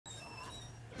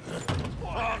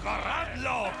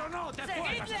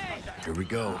Here we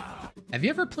go. Have you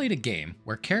ever played a game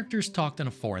where characters talked in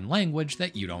a foreign language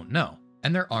that you don't know,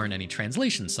 and there aren't any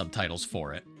translation subtitles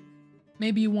for it?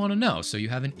 Maybe you want to know so you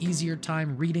have an easier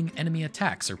time reading enemy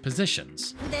attacks or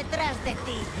positions. Detrás de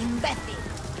ti, imbécil.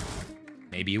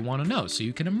 Maybe you want to know so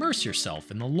you can immerse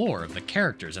yourself in the lore of the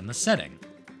characters and the setting.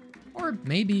 Or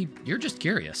maybe you're just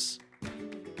curious.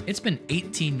 It's been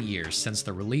 18 years since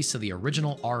the release of the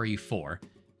original RE4.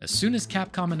 As soon as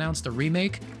Capcom announced a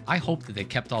remake, I hoped that they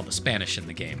kept all the Spanish in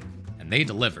the game, and they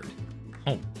delivered.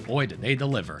 Oh boy did they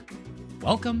deliver.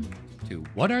 Welcome to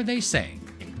What Are They Saying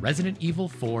in Resident Evil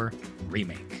 4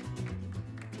 Remake.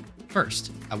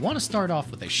 First, I want to start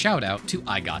off with a shout out to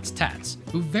iGotsTats,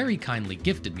 who very kindly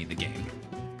gifted me the game.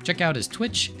 Check out his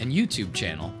Twitch and YouTube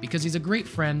channel because he's a great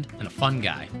friend and a fun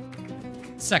guy.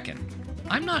 Second,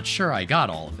 I'm not sure I got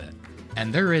all of it,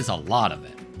 and there is a lot of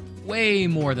it. Way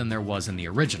more than there was in the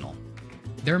original.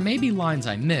 There may be lines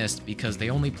I missed because they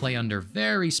only play under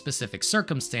very specific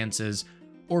circumstances,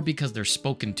 or because they're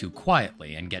spoken too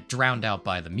quietly and get drowned out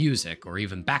by the music or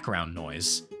even background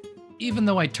noise, even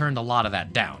though I turned a lot of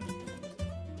that down.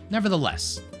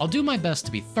 Nevertheless, I'll do my best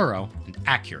to be thorough and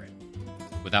accurate.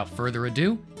 Without further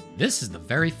ado, this is the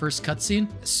very first cutscene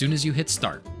as soon as you hit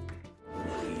start.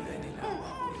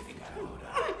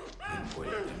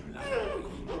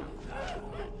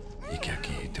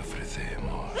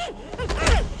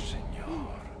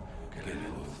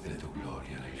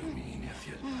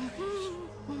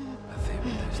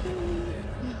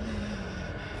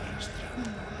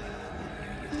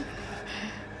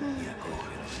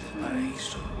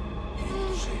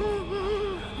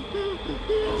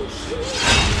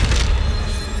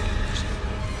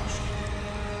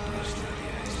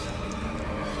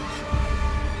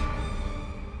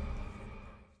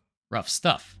 Rough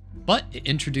stuff, but it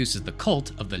introduces the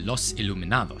cult of the Los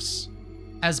Iluminados.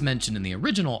 As mentioned in the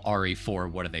original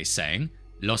RE4 What Are They Saying,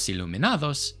 Los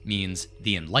Iluminados means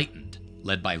the Enlightened,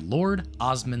 led by Lord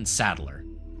Osmond Saddler.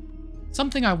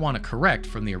 Something I want to correct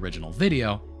from the original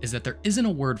video is that there isn't a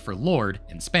word for Lord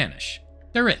in Spanish.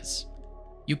 There is.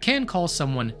 You can call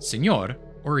someone Señor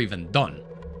or even Don.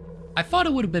 I thought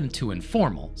it would have been too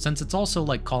informal, since it's also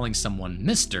like calling someone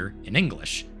Mr. in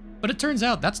English, but it turns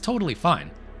out that's totally fine,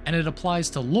 and it applies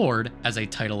to Lord as a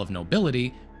title of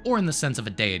nobility or in the sense of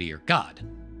a deity or god.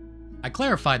 I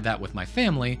clarified that with my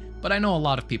family, but I know a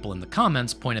lot of people in the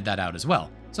comments pointed that out as well,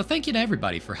 so thank you to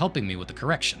everybody for helping me with the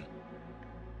correction.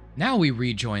 Now we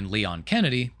rejoin Leon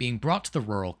Kennedy being brought to the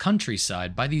rural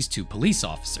countryside by these two police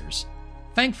officers.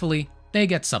 Thankfully, they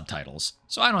get subtitles,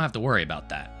 so I don't have to worry about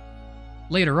that.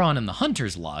 Later on in the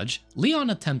Hunter's Lodge, Leon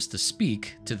attempts to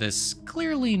speak to this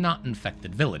clearly not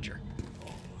infected villager.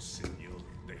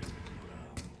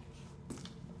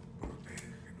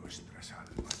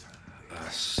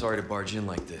 Sorry to barge in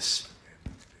like this.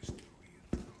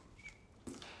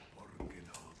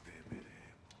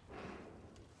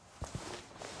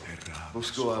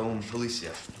 Busco a un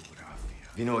policía.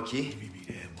 Vino aquí?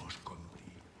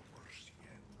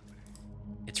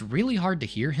 It's really hard to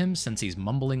hear him since he's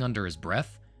mumbling under his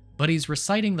breath, but he's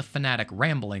reciting the fanatic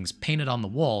ramblings painted on the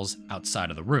walls outside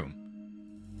of the room.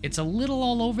 It's a little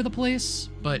all over the place,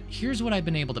 but here's what I've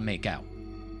been able to make out.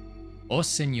 Oh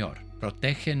Señor,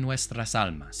 protege nuestras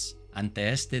almas ante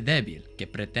este débil que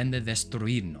pretende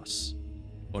destruirnos,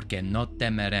 porque no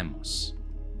temeremos.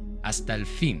 Hasta el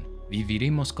fin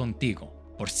viviremos contigo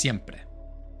por siempre.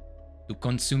 Tú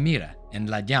consumira en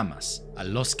las llamas a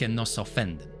los que nos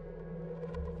ofenden.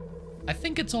 I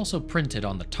think it's also printed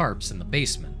on the tarps in the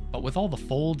basement, but with all the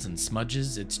folds and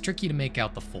smudges, it's tricky to make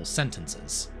out the full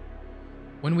sentences.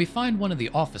 When we find one of the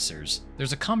officers,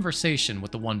 there's a conversation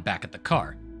with the one back at the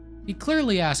car. He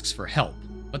clearly asks for help,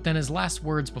 but then his last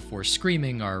words before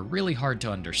screaming are really hard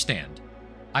to understand.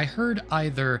 I heard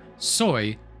either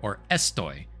soy or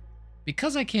estoy.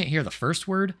 Because I can't hear the first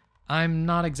word, I'm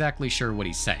not exactly sure what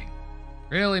he's saying.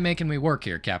 Really making me work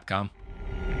here, Capcom.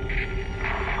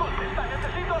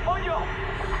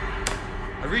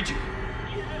 I read you.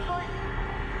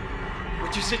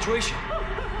 What's your situation?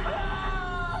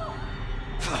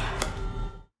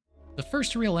 The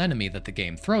first real enemy that the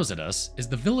game throws at us is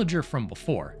the villager from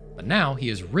before, but now he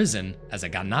is risen as a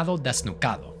ganado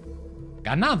desnucado.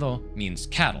 Ganado means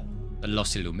cattle, the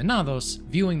Los Iluminados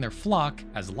viewing their flock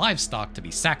as livestock to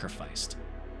be sacrificed.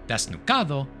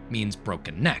 Desnucado means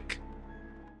broken neck.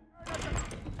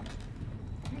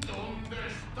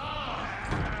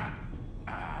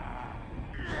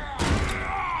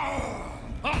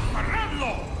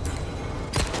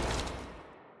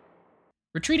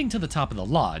 Retreating to the top of the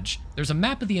lodge, there's a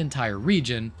map of the entire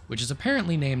region, which is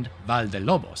apparently named Val de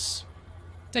Lobos.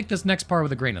 Take this next part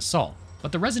with a grain of salt.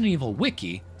 but the Resident Evil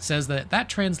wiki says that that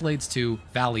translates to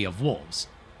Valley of Wolves,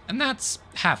 and that's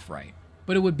half right,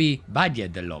 but it would be Valle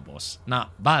de Lobos,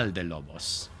 not Val de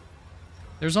Lobos.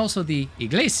 There's also the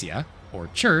Iglesia, or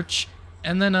church,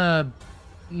 and then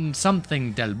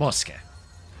something del Bosque.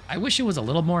 I wish it was a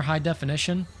little more high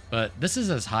definition, but this is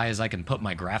as high as I can put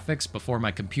my graphics before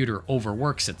my computer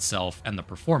overworks itself and the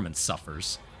performance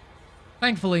suffers.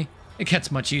 Thankfully, it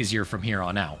gets much easier from here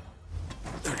on out.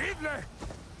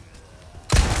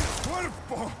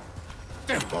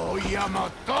 Te voy a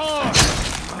matar.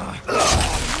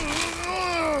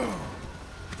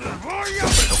 Te voy a...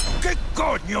 ¿Pero qué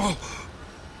coño?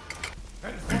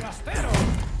 El forastero.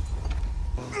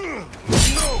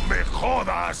 No me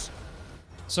jodas.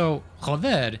 So,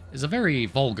 joder is a very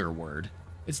vulgar word.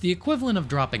 It's the equivalent of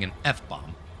dropping an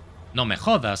F-bomb. No me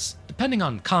jodas, depending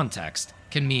on context,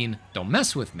 can mean don't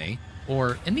mess with me,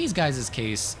 or in these guys'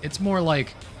 case, it's more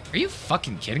like, are you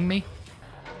fucking kidding me?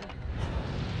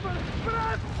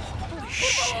 Holy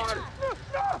shit.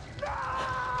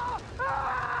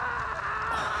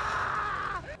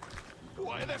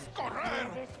 Puedes correr,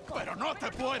 pero no te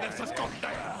puedes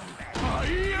esconder.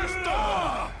 Ahí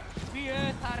está.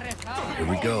 Here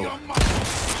we go.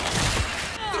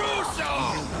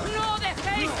 ¡No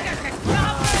dejéis que se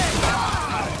escape!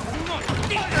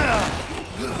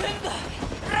 ¡Venga!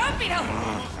 ¡Rápido!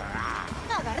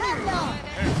 ¡Agarradlo!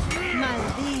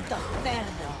 ¡Maldito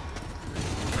cerdo!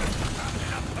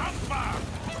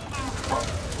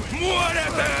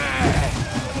 ¡Muérete!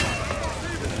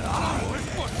 ¡No es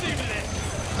posible!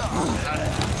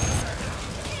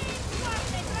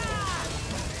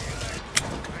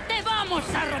 ¡Te vamos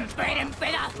a romper en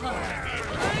pedazos!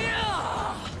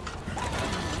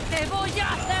 ¡Te voy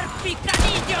a hacer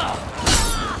picadillo!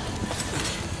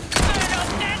 ¡Pero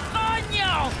qué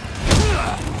coño!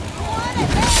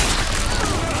 ¡Muérete!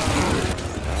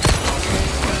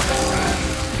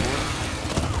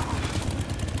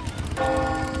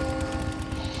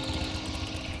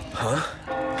 Huh?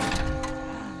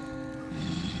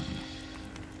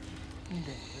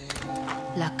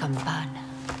 La campana.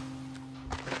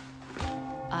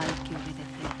 Hay que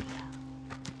obedecerla.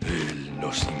 Él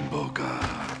nos invoca.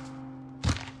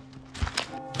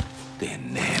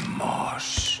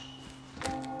 Tenemos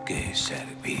que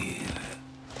servir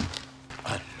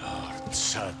al Lord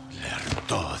Saddler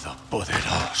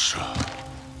Todopoderoso.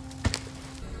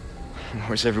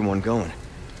 Where's everyone going?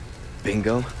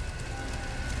 Bingo?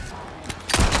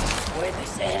 Puede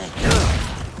ser.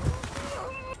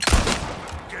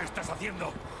 ¿Qué estás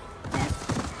haciendo?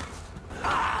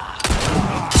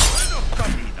 ¡Puedo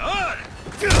caminar!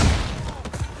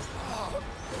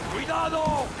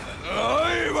 ¡Cuidado!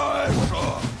 ¡Ahí va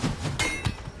eso!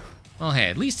 Well, hey,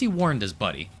 at least he warned his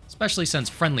buddy, especially since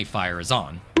friendly fire is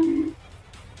on.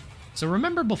 So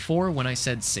remember before when I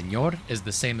said señor is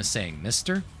the same as saying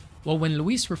mister? Well, when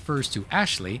Luis refers to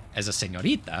Ashley as a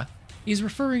señorita, he's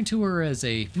referring to her as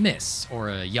a miss or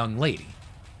a young lady.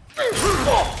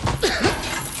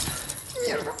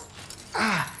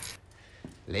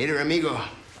 Later, amigo.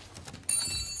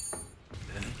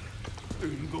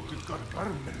 Tengo que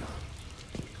cargármela.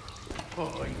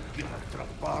 Hay que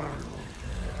atraparlo.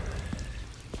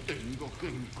 Tengo que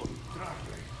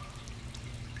encontrarle.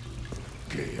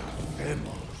 ¿Qué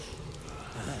hacemos?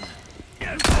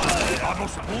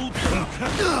 ¡Vamos a ¡Lo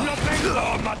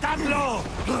tengo! ¡Matadlo!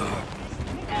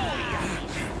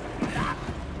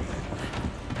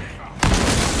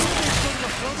 ¡Con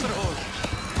nosotros!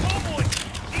 ¿Cómo es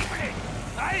posible?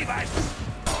 ¡Ahí vas!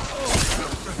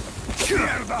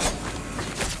 ¡Mierda!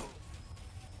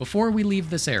 Before we leave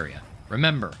this area,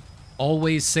 remember,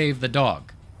 always save the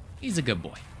dog. He's a good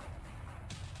boy.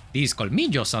 These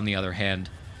colmillos, on the other hand,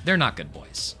 they're not good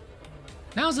boys.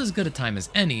 Now's as good a time as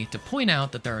any to point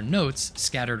out that there are notes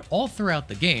scattered all throughout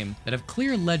the game that have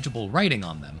clear legible writing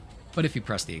on them, but if you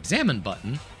press the examine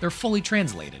button, they're fully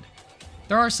translated.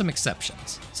 There are some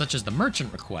exceptions, such as the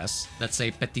merchant requests that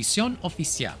say Petición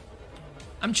Oficial.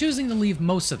 I'm choosing to leave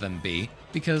most of them be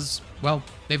because, well,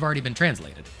 they've already been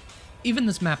translated. Even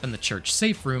this map in the church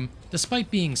safe room,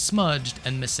 despite being smudged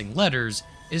and missing letters,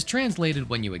 is translated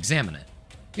when you examine it.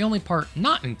 The only part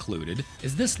not included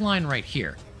is this line right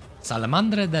here,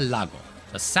 Salamandra del Lago,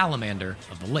 the salamander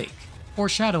of the lake,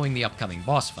 foreshadowing the upcoming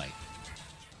boss fight.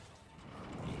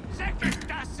 ¡Sé que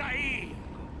estás ahí!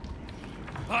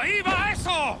 ¡Ahí va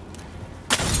eso!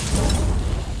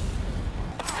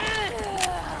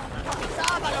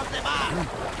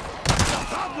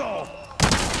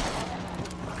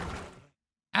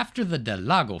 After the Del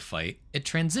Lago fight, it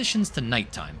transitions to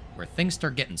nighttime, where things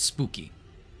start getting spooky.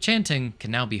 Chanting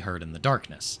can now be heard in the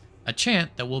darkness. a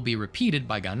chant that will be repeated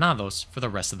by ganados for the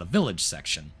rest of the village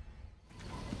section.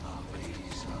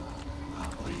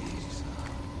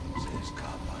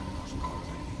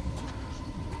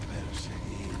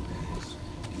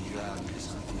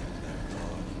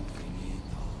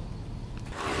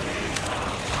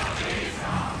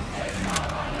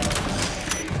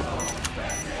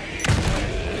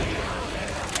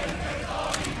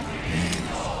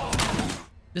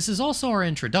 This is also our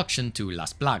introduction to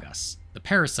Las Plagas, the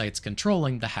parasites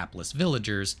controlling the hapless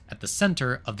villagers at the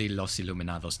center of the Los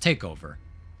Iluminados takeover.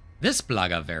 This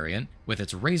Plaga variant, with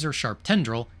its razor-sharp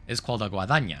tendril, is called a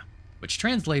guadaña, which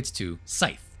translates to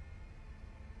scythe.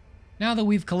 Now that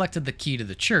we've collected the key to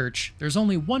the church, there's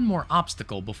only one more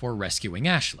obstacle before rescuing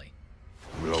Ashley.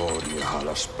 Gloria a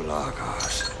las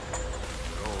plagas.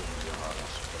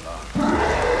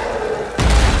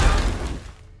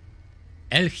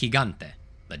 El Gigante,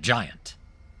 the giant.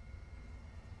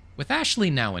 With Ashley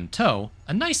now in tow,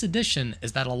 a nice addition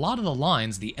is that a lot of the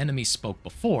lines the enemy spoke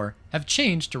before have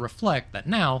changed to reflect that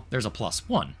now there's a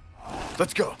 +1.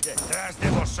 Let's go. Detrás de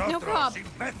vosotros, No problem.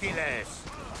 imbéciles.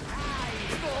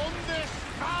 ¿Dónde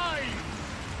estáis?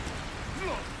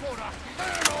 ¡Los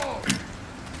forasteros!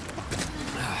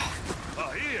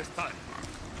 Ahí están.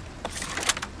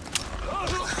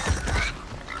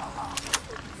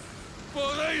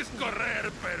 Podéis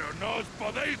correr, pero no os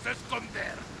podéis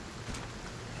esconder.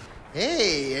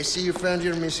 Hey, I see you found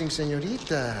your missing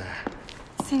señorita.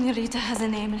 Señorita has a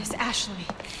name and it's Ashley.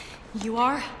 You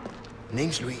are?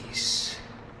 Name's Luis.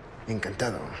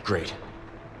 Encantado. Great.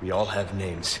 We all have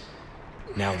names.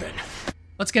 Now then.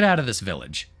 Let's get out of this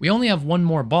village. We only have one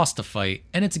more boss to fight,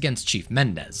 and it's against Chief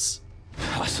Mendez.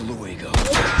 Hasta luego.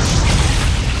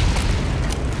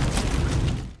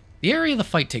 The area the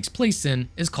fight takes place in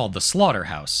is called the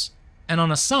Slaughterhouse, and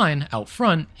on a sign out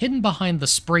front, hidden behind the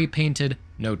spray-painted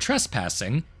 "No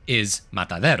Trespassing," is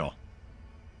Matadero.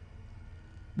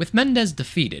 With Mendez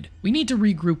defeated, we need to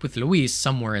regroup with Luis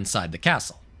somewhere inside the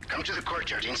castle. Come to the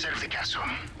courtyard inside of the castle.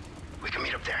 We can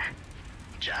meet up there.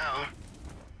 Ciao.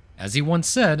 As he once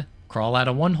said, crawl out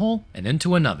of one hole and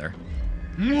into another.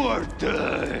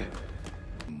 ¡Muerte!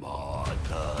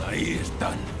 Mata. Ahí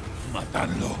están.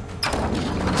 Matadlo.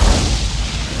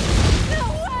 No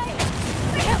way!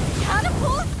 They have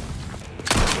catapults?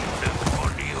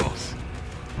 ¡Demonios!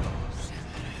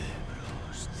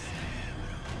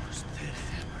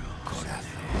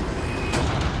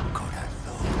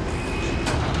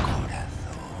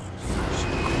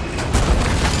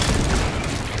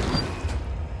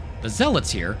 The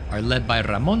zealots here are led by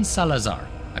Ramon Salazar,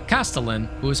 a Castellan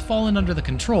who has fallen under the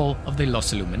control of the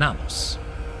Los Iluminados.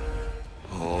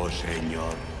 Oh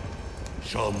Señor,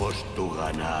 somos tu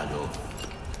ganado.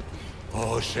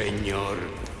 Oh Señor,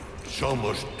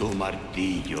 somos tu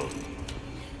martillo.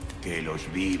 Que los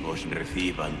vivos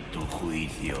reciban tu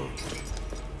juicio.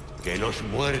 Que los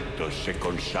muertos se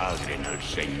consagren al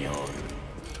Señor.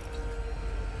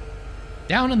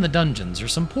 Down in the dungeons are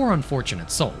some poor unfortunate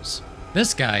souls.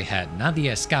 This guy had Nadie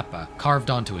Escapa carved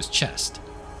onto his chest.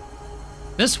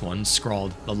 This one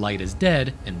scrawled "The light is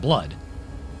dead" in blood.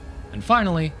 And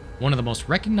finally, one of the most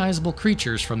recognizable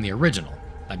creatures from the original,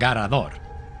 the Garrador.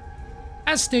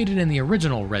 As stated in the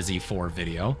original Resi 4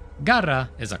 video, garra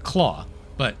is a claw,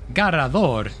 but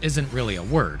Garrador isn't really a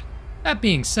word. That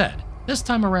being said, this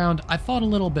time around I thought a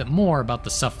little bit more about the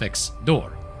suffix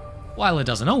dor. While it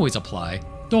doesn't always apply,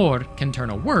 dor can turn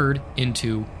a word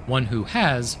into one who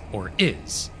has or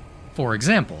is. For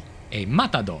example, a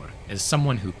matador is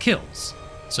someone who kills.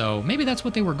 So maybe that's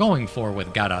what they were going for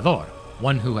with Garrador,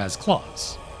 one who has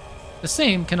claws. The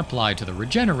same can apply to the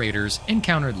regenerators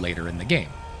encountered later in the game.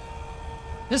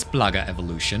 This Plaga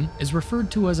evolution is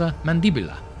referred to as a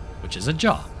mandibula, which is a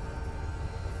jaw.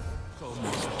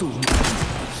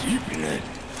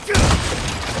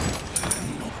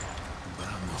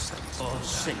 Oh,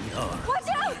 Señor. Watch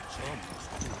out!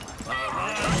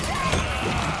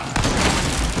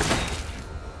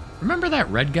 Remember that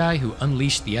red guy who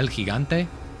unleashed the El Gigante?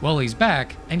 Well, he's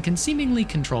back and can seemingly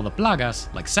control the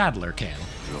Plagas like Sadler can.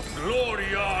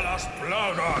 ¡Gloria a las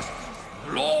plagas!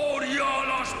 ¡Gloria a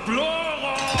las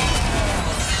plagas!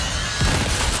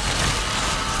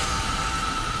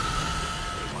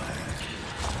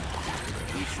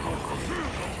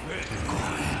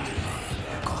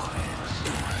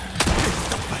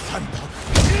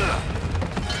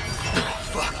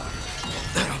 Fuck.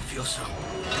 I don't feel so.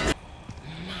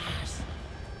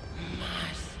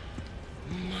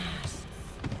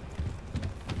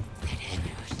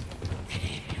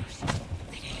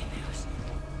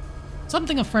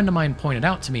 Something a friend of mine pointed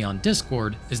out to me on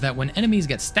Discord is that when enemies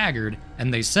get staggered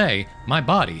and they say, "my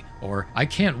body," or "I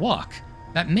can't walk,"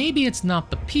 that maybe it's not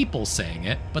the people saying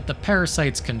it, but the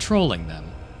parasites controlling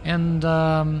them. And,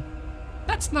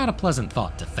 that's not a pleasant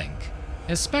thought to think.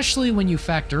 Especially when you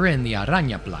factor in the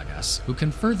araña plagas, who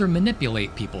can further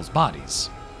manipulate people's bodies.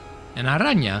 An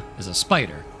araña is a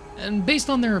spider, and based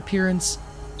on their appearance,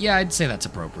 yeah, I'd say that's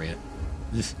appropriate.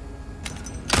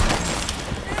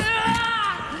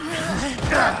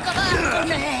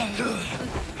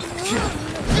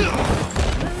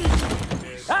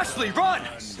 Ashley, run!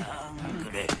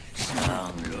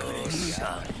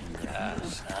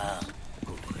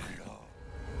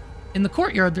 In the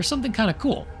courtyard, there's something kind of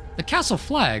cool. The castle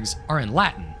flags are in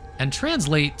Latin and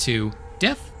translate to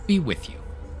 "Death be with you."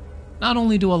 Not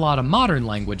only do a lot of modern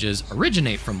languages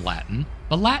originate from Latin,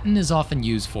 but Latin is often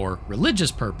used for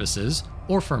religious purposes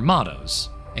or for mottos.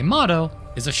 A motto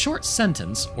is a short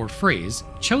sentence or phrase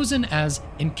chosen as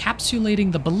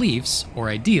encapsulating the beliefs or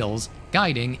ideals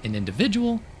guiding an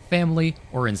individual, family,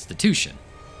 or institution.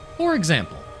 For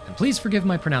example, and please forgive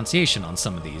my pronunciation on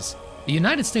some of these, the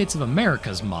United States of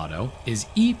America's motto is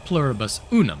E pluribus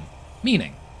unum,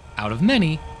 meaning, out of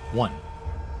many, one.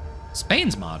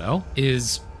 Spain's motto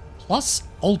is plus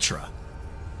ultra.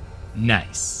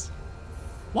 Nice.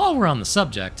 While we're on the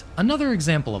subject, another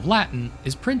example of Latin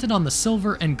is printed on the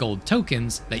silver and gold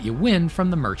tokens that you win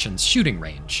from the merchant's shooting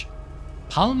range.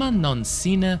 Palma non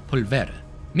sine pulvere,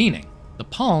 meaning, the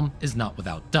palm is not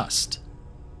without dust.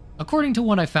 According to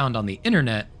what I found on the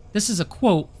internet, this is a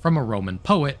quote from a Roman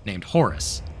poet named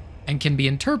Horace, and can be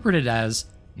interpreted as,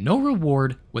 no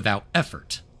reward without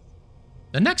effort.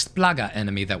 The next plaga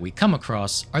enemy that we come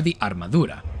across are the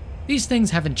armadura. These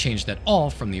things haven't changed at all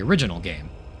from the original game.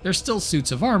 They're still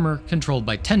suits of armor controlled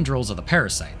by tendrils of the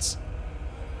parasites.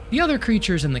 The other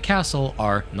creatures in the castle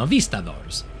are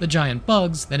novistadors, the giant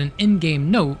bugs that an in-game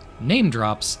note name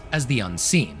drops as the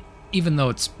Unseen, even though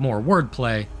it's more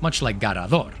wordplay, much like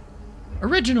Garador.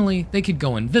 Originally, they could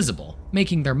go invisible,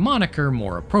 making their moniker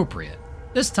more appropriate.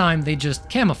 This time, they just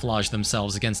camouflage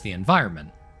themselves against the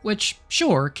environment, which,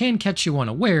 sure, can catch you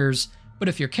unawares, but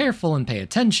if you're careful and pay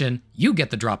attention, you get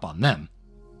the drop on them.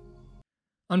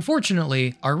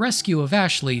 Unfortunately, our rescue of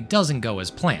Ashley doesn't go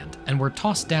as planned, and we're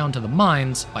tossed down to the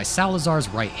mines by Salazar's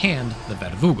right hand, the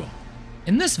Verdugo.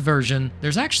 In this version,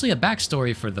 there's actually a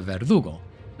backstory for the Verdugo.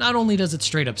 Not only does it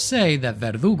straight up say that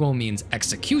Verdugo means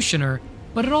executioner,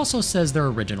 but it also says their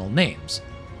original names,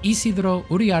 Isidro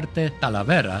Uriarte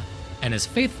Talavera and his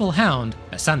faithful hound,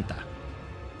 Pesanta.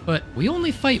 But we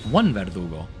only fight one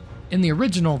Verdugo. In the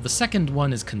original, the second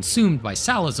one is consumed by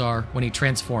Salazar when he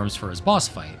transforms for his boss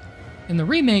fight. In the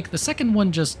remake, the second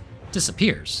one just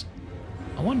disappears.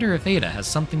 I wonder if Ada has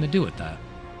something to do with that.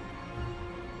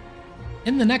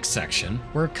 In the next section,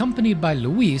 we're accompanied by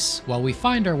Luis while we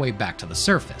find our way back to the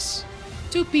surface.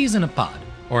 Two peas in a pod,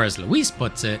 or as Luis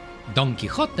puts it, Don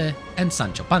Quixote and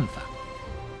Sancho Panza.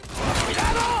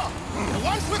 ¡Cuidado! The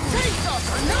ones with chainsaws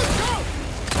are no joke!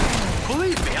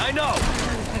 Believe me, I know!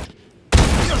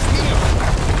 Dios mío!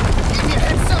 Give me a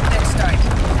heads up next time!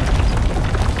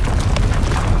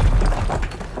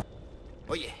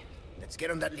 Oye, let's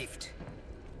get on that lift.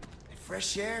 The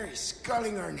fresh air is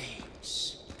calling our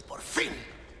names. Por fin!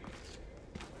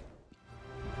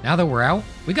 Now that we're out,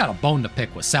 we got a bone to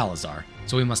pick with Salazar,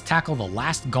 so we must tackle the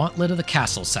last gauntlet of the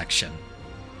castle section,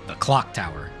 the clock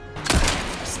tower.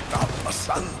 Está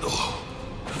pasando.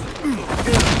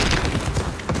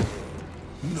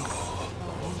 No.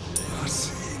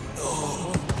 Así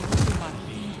no.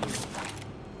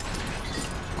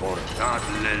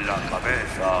 Cortadle la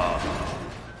cabeza.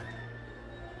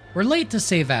 We're late to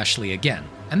save Ashley again,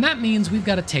 and that means we've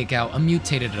got to take out a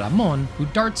mutated Ramon who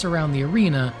darts around the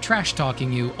arena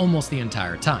trash-talking you almost the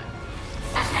entire time.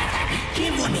 Qué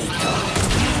bonito,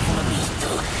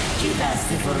 you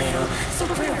asked it, Bolero, so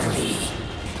prayerfully.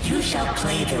 You shall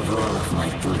play the role of my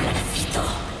Pulgarcito.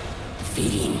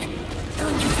 Fitting,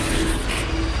 don't you think?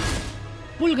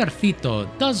 Pulgarcito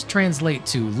does translate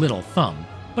to Little Thumb,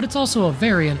 but it's also a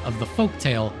variant of the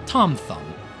folktale Tom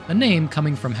Thumb, a name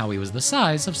coming from how he was the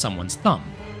size of someone's thumb.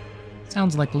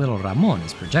 Sounds like little Ramon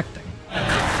is projecting.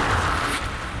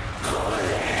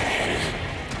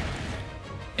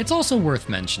 It's also worth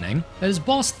mentioning that his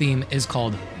boss theme is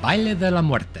called Baile de la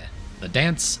Muerte, the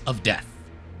Dance of Death.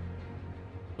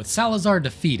 With Salazar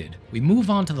defeated, we move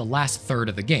on to the last third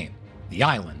of the game, the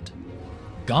island.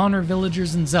 Gone are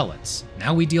villagers and zealots.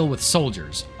 Now we deal with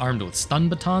soldiers, armed with stun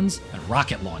batons and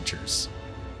rocket launchers.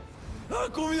 ¡A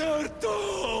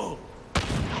cubierto!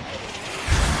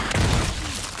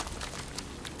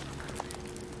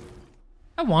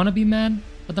 I wanna be mad,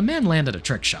 but the man landed a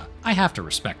trick shot. I have to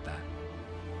respect that.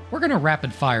 We're gonna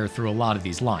rapid fire through a lot of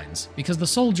these lines, because the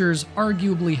soldiers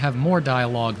arguably have more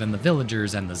dialogue than the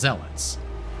villagers and the zealots.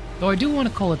 Though I do want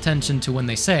to call attention to when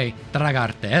they say,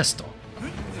 "Tragarte esto."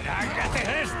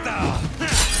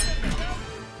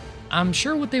 I'm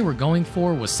sure what they were going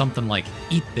for was something like,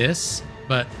 "eat this,"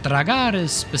 but tragar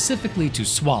is specifically to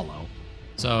swallow.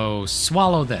 So,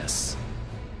 swallow this.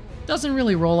 Doesn't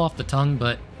really roll off the tongue,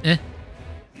 but eh.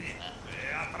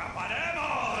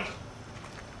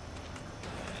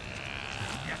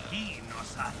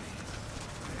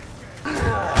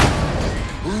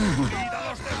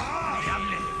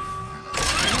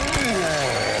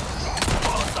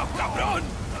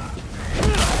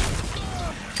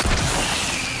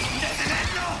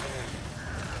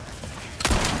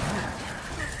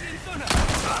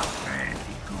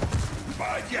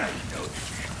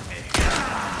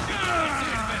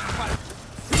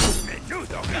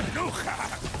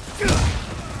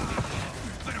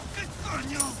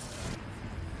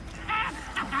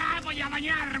 Voy a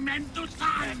bañarme en tu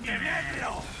sangre.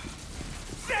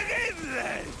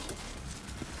 ¡Seguidle!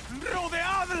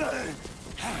 ¡Rodeadle!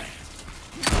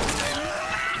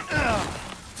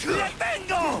 ¡Le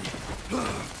tengo!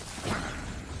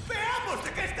 ¡Veamos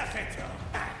de qué estás hecho!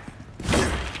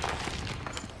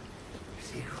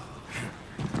 Sigo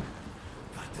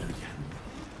patrullando.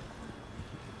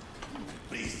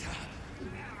 ¡Deprisa!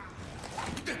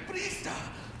 ¡Deprisa!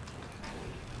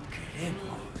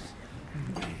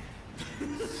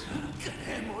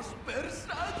 Queremos ver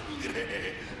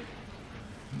sangre.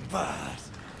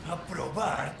 Vas a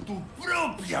probar tu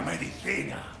propia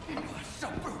medicina. Vas a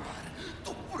probar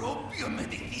tu propia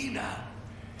medicina.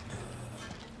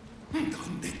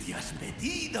 ¿Dónde te has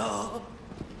metido?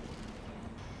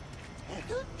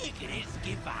 ¿Dónde crees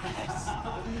que vas?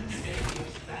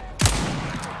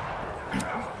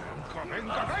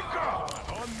 ¡Venga, venga!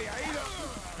 ¿Dónde ha ido?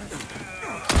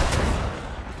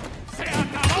 ¡Se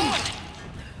acabó!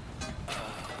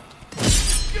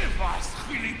 ¿Qué vas,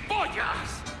 gilipollas?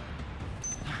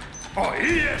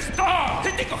 ¡Ahí está!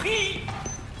 ¡Te cogí!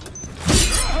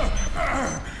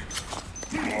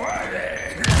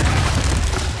 ¡Muere!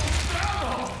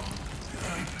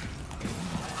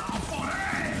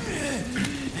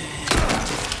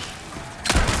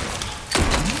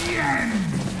 ¡Bien!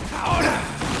 ¡Ahora!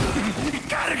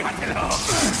 ¡Cárgatelo!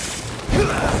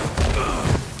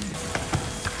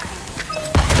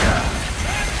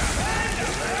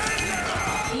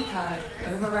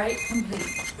 Override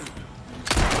complete.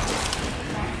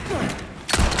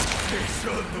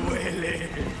 Eso duele,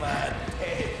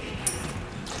 patético.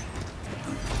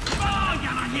 Voy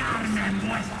a bañarme en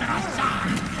vuestra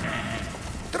sangre.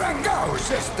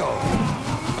 ¡Trancaos esto!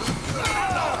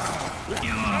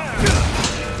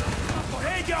 ¡Por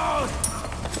ellos!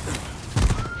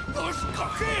 ¡Os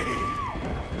cogí!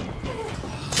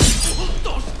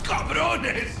 ¡Putos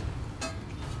cabrones!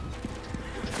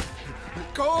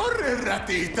 ¡Corre,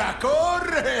 ratita,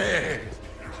 corre!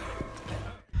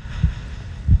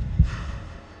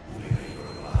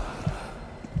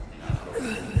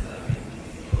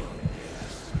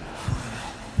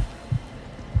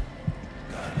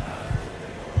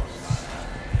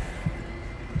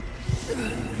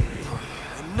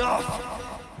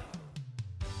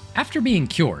 After being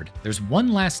cured, there's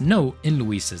one last note in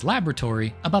Luis's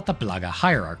laboratory about the Plaga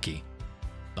hierarchy.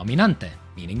 Dominante,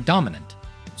 meaning dominant.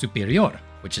 Superior,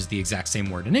 which is the exact same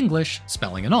word in English,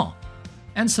 spelling and all.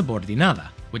 And subordinada,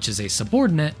 which is a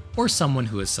subordinate or someone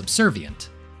who is subservient.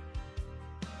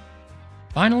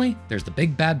 Finally, there's the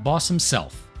big bad boss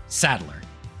himself, Saddler.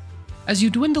 As you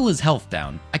dwindle his health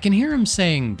down, I can hear him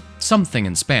saying something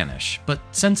in Spanish, but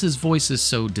since his voice is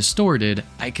so distorted,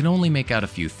 I can only make out a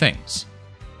few things.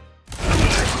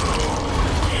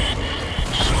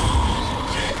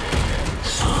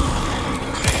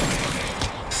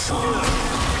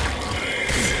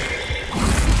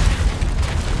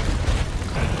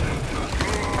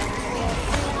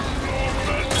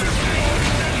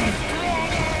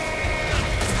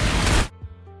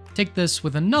 Take this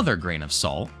with another grain of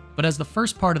salt, but as the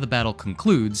first part of the battle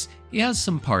concludes, he has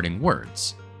some parting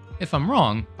words. If I'm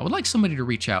wrong, I would like somebody to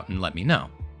reach out and let me know.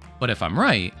 But if I'm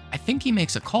right, I think he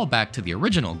makes a callback to the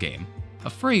original game, a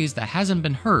phrase that hasn't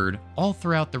been heard all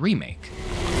throughout the remake.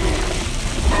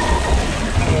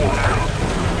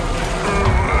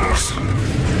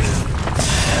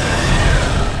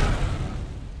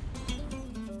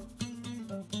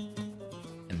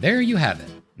 And there you have it.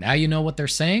 Now you know what they're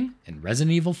saying in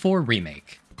Resident Evil 4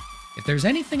 Remake. If there's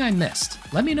anything I missed,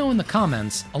 let me know in the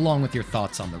comments along with your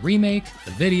thoughts on the remake,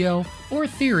 the video, or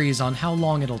theories on how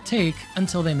long it'll take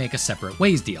until they make a separate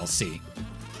Ways DLC.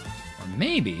 Or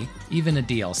maybe even a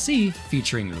DLC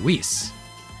featuring Luis.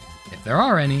 If there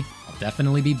are any, I'll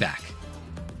definitely be back.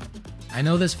 I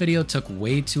know this video took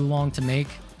way too long to make,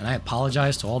 and I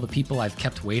apologize to all the people I've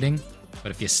kept waiting,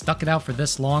 but if you stuck it out for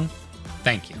this long,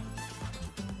 thank you.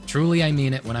 Truly, I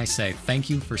mean it when I say thank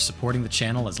you for supporting the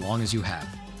channel as long as you have.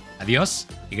 Adiós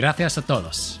y gracias a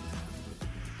todos.